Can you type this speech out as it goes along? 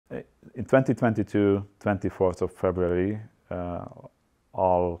in 2022, 24th of February,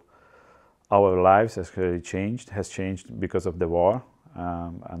 all our lives has changed because of the war.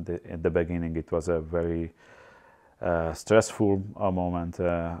 And in the beginning, it was a very stressful moment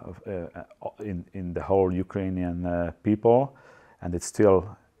in the whole Ukrainian people, and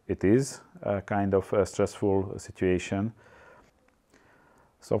it is a kind of a stressful situation.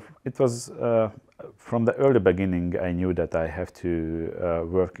 So it was from the early beginning. I knew that I have to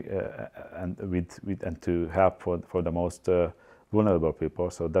work and to help for the most vulnerable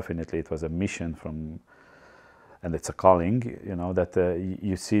people. So definitely, it was a mission and it's a calling. You know that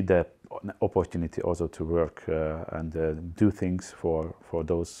you see the opportunity also to work and do things for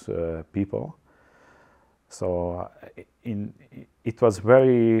those people. So it was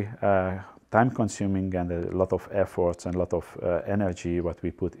very time-consuming and a lot of efforts and a lot of energy what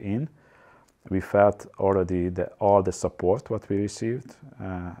we put in. We felt already all the support what we received,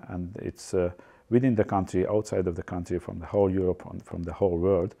 and it's within the country, outside of the country, from the whole Europe, from the whole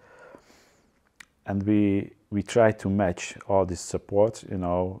world. And we try to match all this support, you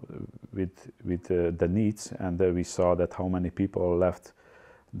know, with the needs, and we saw that how many people left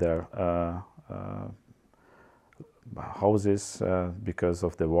their houses because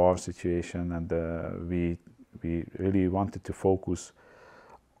of the war situation, and we really wanted to focus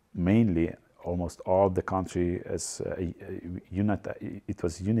mainly almost all the country as it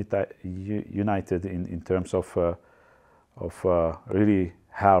was united in terms of really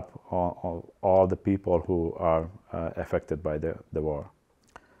help all the people who are affected by the war.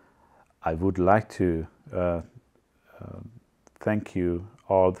 I would like to thank you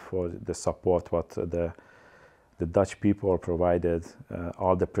all for the support what the Dutch people provided,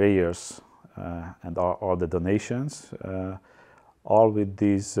 all the prayers and all the donations. All with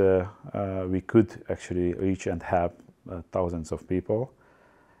these, we could actually reach and help thousands of people.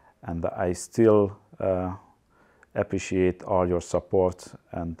 And I still appreciate all your support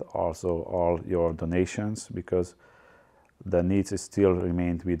and also all your donations, because the needs still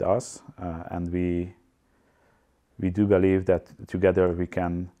remained with us, and we do believe that together we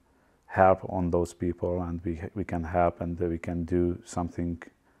can help on those people, and we can help, and we can do something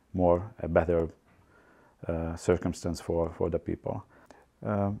more, a better circumstance for the people.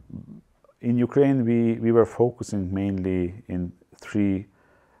 In Ukraine, we were focusing mainly in three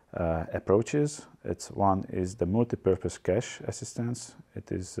approaches. One is the multi-purpose cash assistance.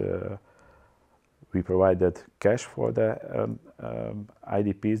 It is we provided cash for the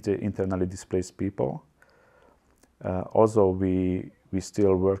IDPs, the internally displaced people. Also, we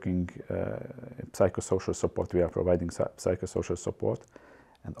still working psychosocial support. We are providing psychosocial support,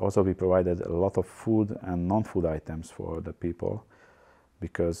 and also we provided a lot of food and non-food items for the people,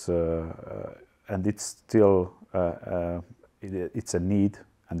 because and it's still it's a need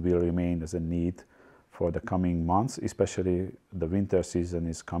and will remain as a need for the coming months, especially the winter season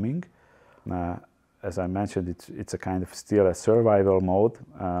is coming. As I mentioned, it's a kind of still a survival mode,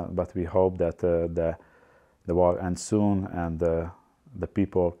 but we hope that the war ends soon, and the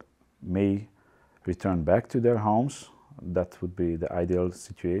people may return back to their homes. That would be the ideal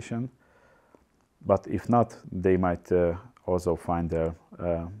situation. But if not, they might also find their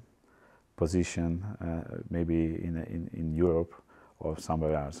position maybe in Europe or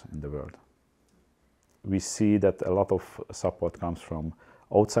somewhere else in the world. We see that a lot of support comes from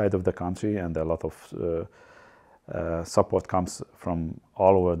outside of the country, and a lot of support comes from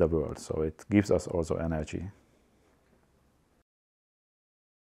all over the world. So it gives us also energy.